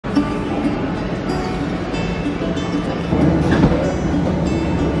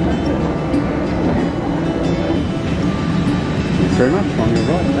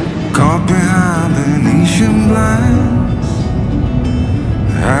blinds.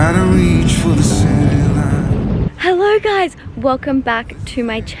 How to reach for the city line. Hello guys, welcome back to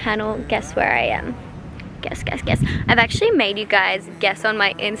my channel. Guess where I am? Guess. I've actually made you guys guess on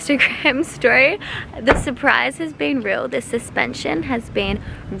my Instagram story. The surprise has been real. The suspension has been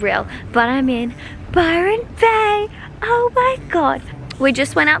real. But I'm in Byron Bay. Oh my god. We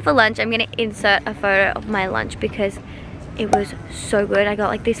just went out for lunch. I'm gonna insert a photo of my lunch because it was so good. I got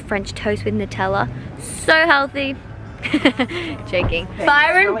like this French toast with Nutella. So healthy. Joking.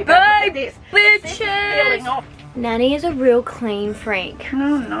 Byron Bay, bitches! Nanny is a real clean freak.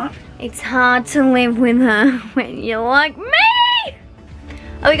 No, I'm not. It's hard to live with her when you're like me!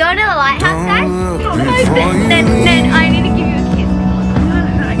 Are we going to the lighthouse, guys? Then I need to give you a kiss.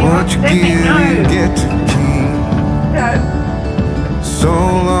 What you give, you get to keep. No. So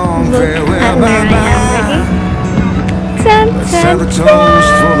long, Look farewell, at where I am, ready? Let's have a toast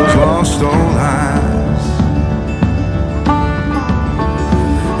for those lost old eyes.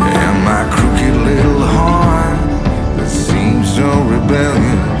 And my crooked little heart that seems so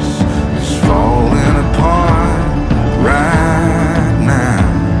rebellious is falling apart right now.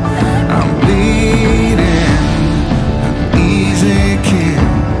 I'm bleeding, an easy kid,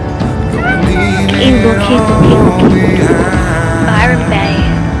 gonna leave it all behind. Byron Bay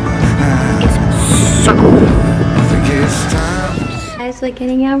is so I think it's time. Guys, we're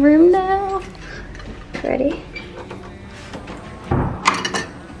getting our room now. Ready?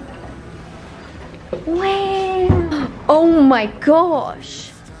 Wow! Oh my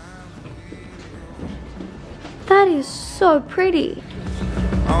gosh! That is so pretty.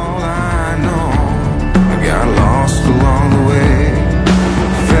 All I know, I got lost along the way,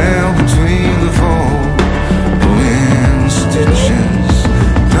 fell between the fold, pulling stitches,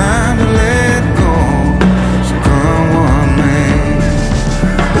 time to let go, so come one may.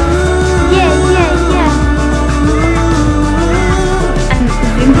 Yeah. And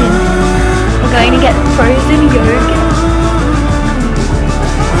zoom in. We're going to get frozen yogurt.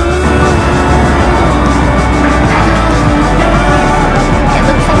 It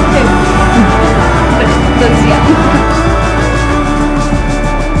looks like poop, but it looks yum.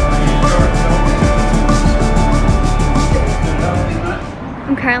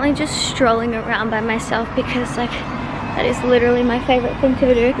 I'm currently just strolling around by myself because like that is literally my favorite thing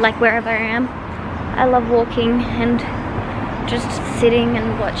to do. Like wherever I am, I love walking and just sitting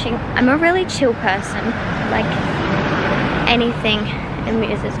and watching. I'm a really chill person, like anything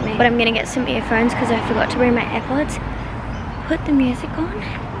amuses me. But I'm gonna get some earphones because I forgot to bring my AirPods. Put the music on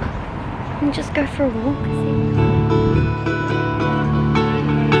and just go for a walk.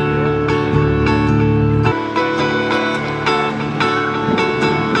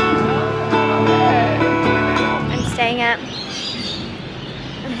 At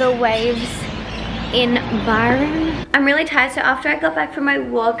the Waves in Byron. I'm really tired, so after I got back from my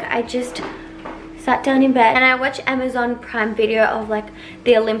walk, I just sat down in bed and I watched Amazon Prime Video of like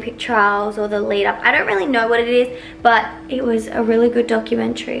the Olympic trials or the lead up. I don't really know what it is, but it was a really good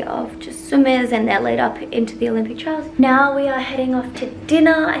documentary of just swimmers and their lead up into the Olympic trials. Now we are heading off to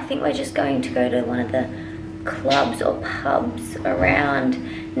dinner. I think we're just going to go to one of the clubs or pubs around.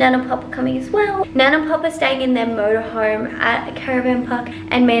 Nan and Pop are coming as well. Nan and Pop are staying in their motorhome at a caravan park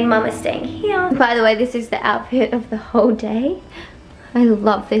and me and Mum are staying here. By the way, this is the outfit of the whole day. I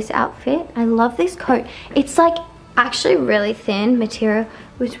love this outfit. I love this coat. It's like actually really thin material.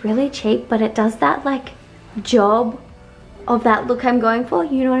 It was really cheap, but it does that like job of that look I'm going for.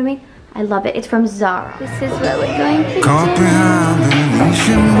 You know what I mean? I love it. It's from Zara. This is where we're going for dinner.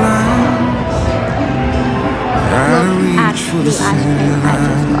 Look at the ice cream I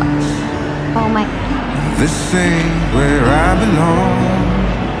just got. Oh my god. This ain't where I belong.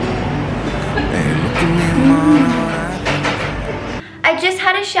 Hey, look at me, I just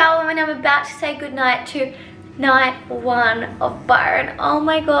had a shower and I'm about to say goodnight to night 1 of Byron. Oh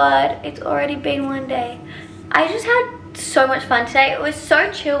my god, it's already been 1 day. I just had so much fun today. It was so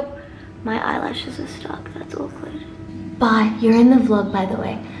chill. My eyelashes are stuck, that's awkward. Bye, you're in the vlog by the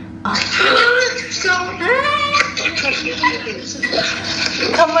way. Oh.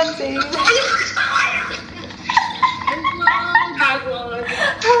 Come on, baby.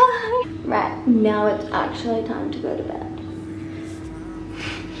 Right, now it's actually time to go to bed.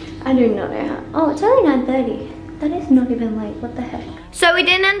 I do not know how. Oh, it's only 9:30. That is not even late, what the heck. So we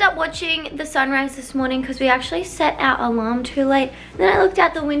didn't end up watching the sunrise this morning because we actually set our alarm too late. Then I looked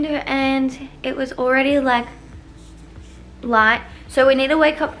out the window and it was already like light. So we need to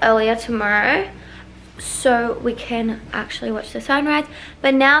wake up earlier tomorrow so we can actually watch the sunrise.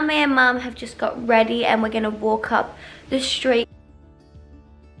 But now me and Mum have just got ready and we're gonna walk up the street.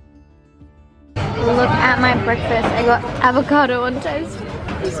 Look at my breakfast. I got avocado on toast.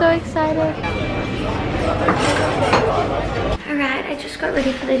 I'm so excited. Alright, I just got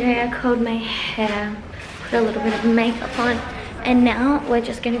ready for the day. I curled my hair, put a little bit of makeup on, and now we're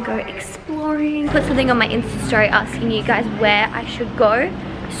just gonna go exploring. Put something on my Insta story asking you guys where I should go.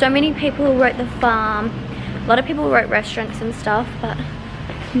 So many people wrote the farm. A lot of people wrote restaurants and stuff, but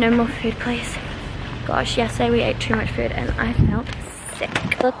no more food place. Gosh, yesterday we ate too much food and I felt sick.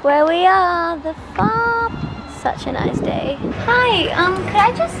 Look where we are, the farm. Such a nice day. Hi, could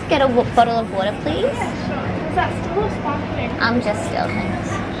I just get a bottle of water, please? Is that still sparkling? Just still, thanks.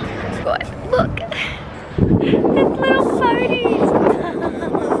 God, look. There's little ponies.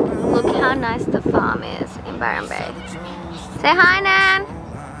 Look how nice the farm is in Byron Bay. Say hi, Nan.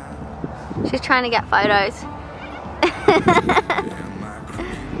 She's trying to get photos.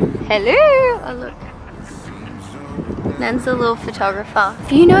 Hello. Oh, look. Nan's a little photographer.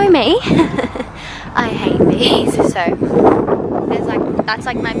 If you know me, I hate bees. So that's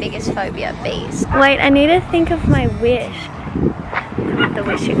like my biggest phobia, bees. Wait, I need to think of my wish. The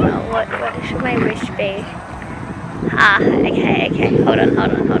wishing well. What should my wish be? Ah, okay. Hold on.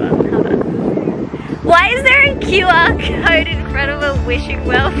 Why is there a QR code in front of a wishing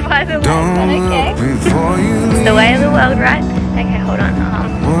well, by the way? Okay. It's the way of the world, right? Okay, hold on.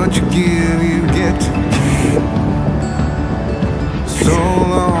 What you give, you get. So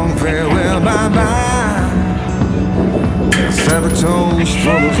long, farewell, bye-bye. Seven toes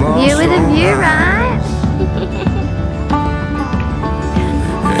for the lost. You with a view, right?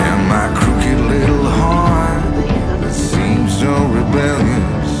 And my crooked little heart that seems so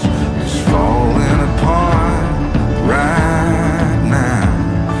rebellious is falling apart right now.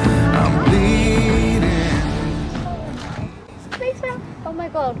 I'm bleeding. Oh my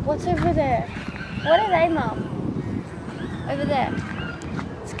god, what's over there? What are they, Mum? Over there.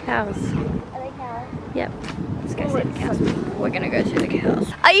 It's cows. Are they cows? Yep. Let's go see the cows. We're gonna go see the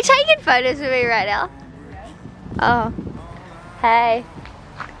cows. Are you taking photos of me right now? Oh. Hey.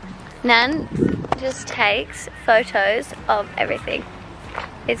 Nan just takes photos of everything.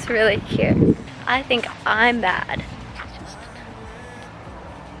 It's really cute. I think I'm bad. Just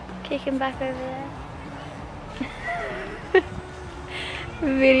kick him back over there.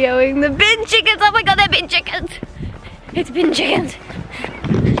 Videoing the bin chickens. Oh my god, they're bin chickens. It's bin chickens.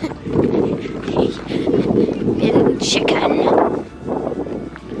 Bin chicken.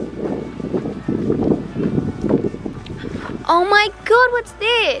 Oh my god, what's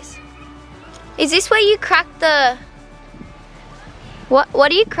this? Is this where you crack the... What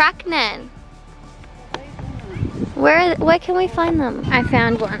do you crack, Nan? Where can we find them? I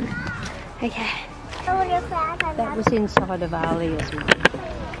found one. Okay. That was inside of Ali as well.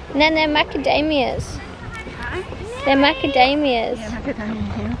 Nan, they're macadamias. They're macadamias. Yeah,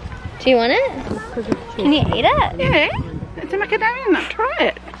 macadamia here. Do you want it? Can you eat it? Yeah, it's a macadamia nut. Try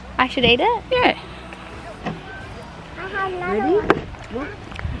it. I should eat it? Yeah. Ready? What?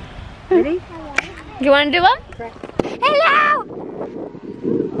 Ready? Do you want to do one? Hello!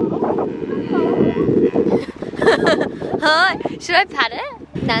 Hi. Should I pat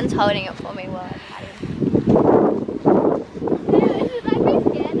it? Nan's holding it for me while I pat him.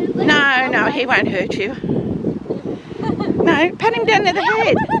 No, he won't hurt you. No, pat him down near the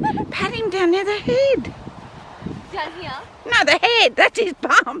head. Pat him down near the head. Down here? No, the head. That's his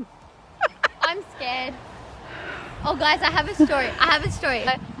bum. I'm scared. Oh guys, I have a story. I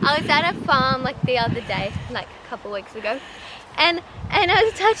was at a farm like the other day, like a couple weeks ago, and I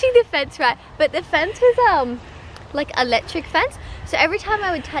was touching the fence, right? But the fence was like electric fence, so every time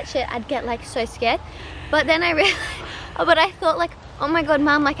I would touch it, I'd get like so scared. But then I realized, but I thought like, oh my god,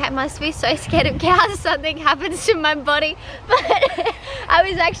 Mum, like I must be so scared of cows, something happens to my body. But I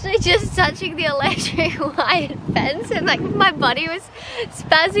was actually just touching the electric wired fence and like my body was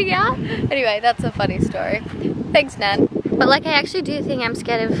spazzing out. Anyway, that's a funny story. Thanks, Nan. But like I actually do think I'm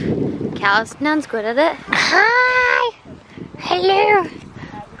scared of cows. Nan's good at it. Hi! Hello!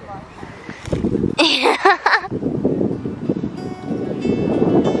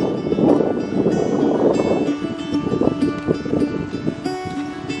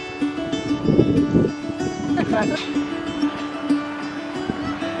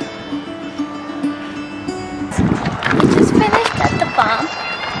 Just finished at the farm.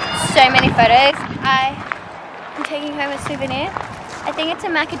 So many photos. I'm taking home a souvenir. I think it's a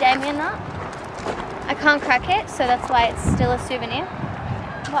macadamia nut. I can't crack it, so that's why it's still a souvenir.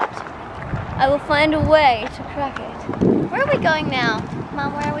 But I will find a way to crack it. Where are we going now?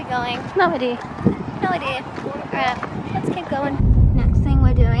 Mum, where are we going? No idea. No idea. Alright, let's keep going. Next thing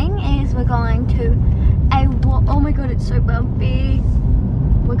we're doing is we're going to a oh my god, it's so bumpy.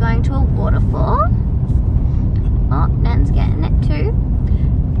 We're going to a waterfall. Oh, Nan's getting it too.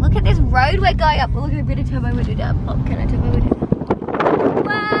 Look at this road we're going up. Look at a bit of turbo window down. Oh, can I turbo window?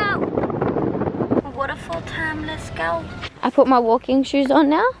 Wow! Waterfall time, let's go. I put my walking shoes on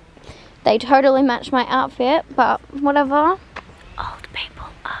now. They totally match my outfit, but whatever. Old people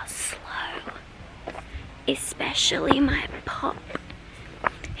are slow. Especially my pop.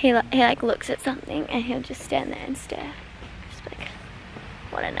 He like looks at something and he'll just stand there and stare. Just like,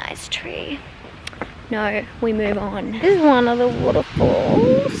 what a nice tree. No, we move on. This is one of the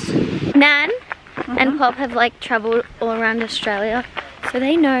waterfalls. Nan and Pop have like traveled all around Australia, so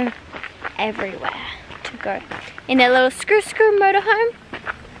they know everywhere to go in their little screw motorhome.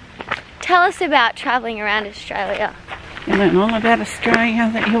 Tell us about traveling around Australia. You learn all about Australia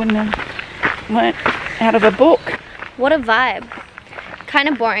that you wouldn't have learnt out of a book. What a vibe. Kind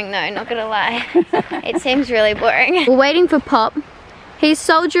of boring though, not gonna lie. It seems really boring. We're waiting for Pop. He's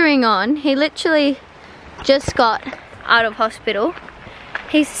soldiering on. He literally just got out of hospital.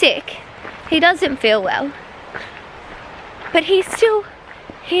 He's sick. He doesn't feel well. But he's still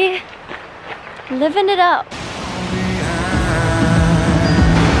here, living it up.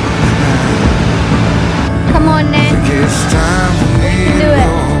 Come on, Nan. We can do it.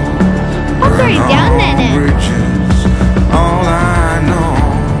 I'm already down there, Nan. All I know,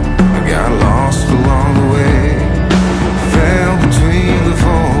 I got lost along the way. Fell between the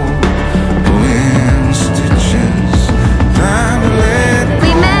fold, pulling stitches. Time to let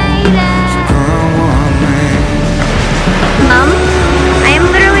We made it. come one way. Mum, I am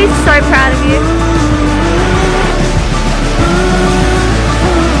literally so proud of you.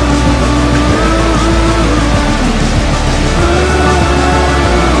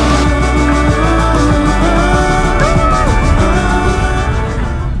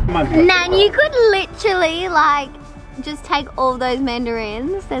 Nan, you could literally like just take all those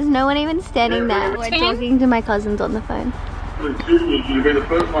mandarins. There's no one even standing there. We're talking to my cousins on the phone. You'll be the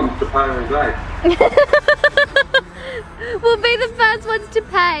first ones to pay all day. We'll be the first ones to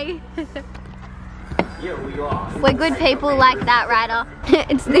pay. Yeah, we are. We're good people like that, Ryder.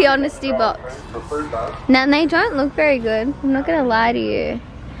 It's the honesty box. Nan, they don't look very good. I'm not gonna lie to you.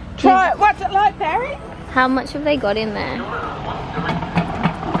 Try it. What's it like, Barry? How much have they got in there?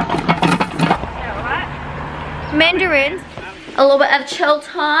 Mandarins. A little bit of chill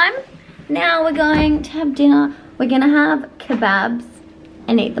time. Now we're going to have dinner. We're gonna have kebabs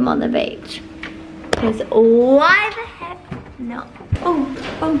and eat them on the beach. Because why the heck not? Oh,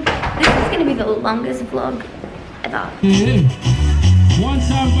 this is gonna be the longest vlog ever. One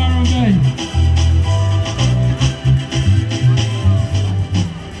time, Byron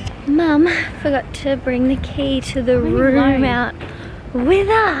game. Mum forgot to bring the key to the room out with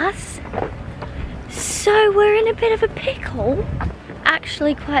us. So we're in a bit of a pickle.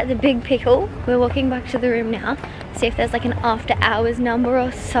 Actually quite the big pickle. We're walking back to the room now. See if there's like an after hours number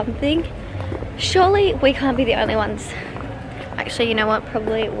or something. Surely we can't be the only ones. Actually, you know what?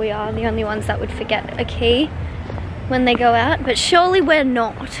 Probably we are the only ones that would forget a key when they go out. But surely we're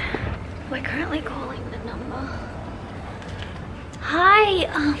not. We're currently calling the number. Hi.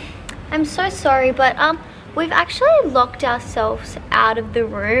 I'm so sorry, but we've actually locked ourselves out of the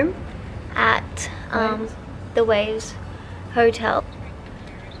room at the Waves Hotel.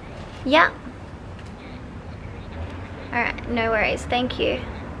 Yeah. Alright, no worries. Thank you.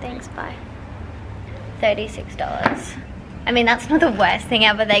 Thanks, bye. $36. I mean, that's not the worst thing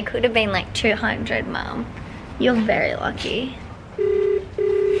ever. They could have been like 200, Mum. You're very lucky.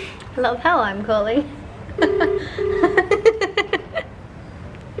 I love how I'm calling.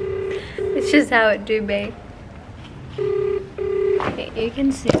 It's just how it do be. Okay, you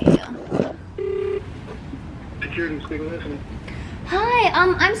can see here. Hi,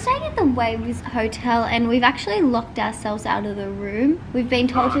 I'm staying at the Waves Hotel and we've actually locked ourselves out of the room. We've been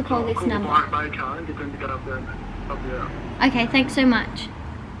told to call this number. Okay, thanks so much.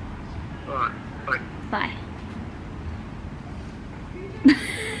 Alright, bye. Bye.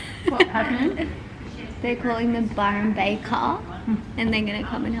 What happened? They're calling the Byron Bay car and they're gonna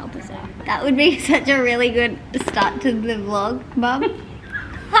come and help us out. That would be such a really good start to the vlog, Mum.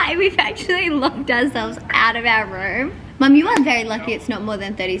 Hi, we've actually locked ourselves out of our room. Mum, you are very lucky it's not more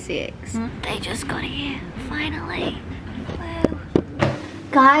than 36. They just got here, finally. Wow.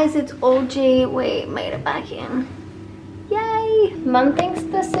 Guys, it's all G. We made it back in. Yay! Mum thinks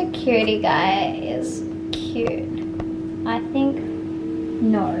the security guy is cute. I think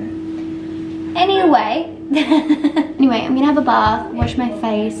no. Anyway, I'm gonna have a bath, wash my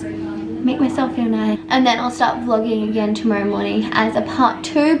face, make myself feel nice, and then I'll start vlogging again tomorrow morning as a part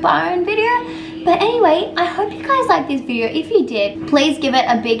 2 Byron video. But anyway, I hope you guys liked this video. If you did, please give it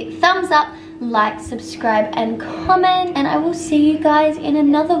a big thumbs up, like, subscribe, and comment. And I will see you guys in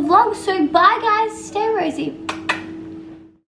another vlog. So bye guys, stay rosy.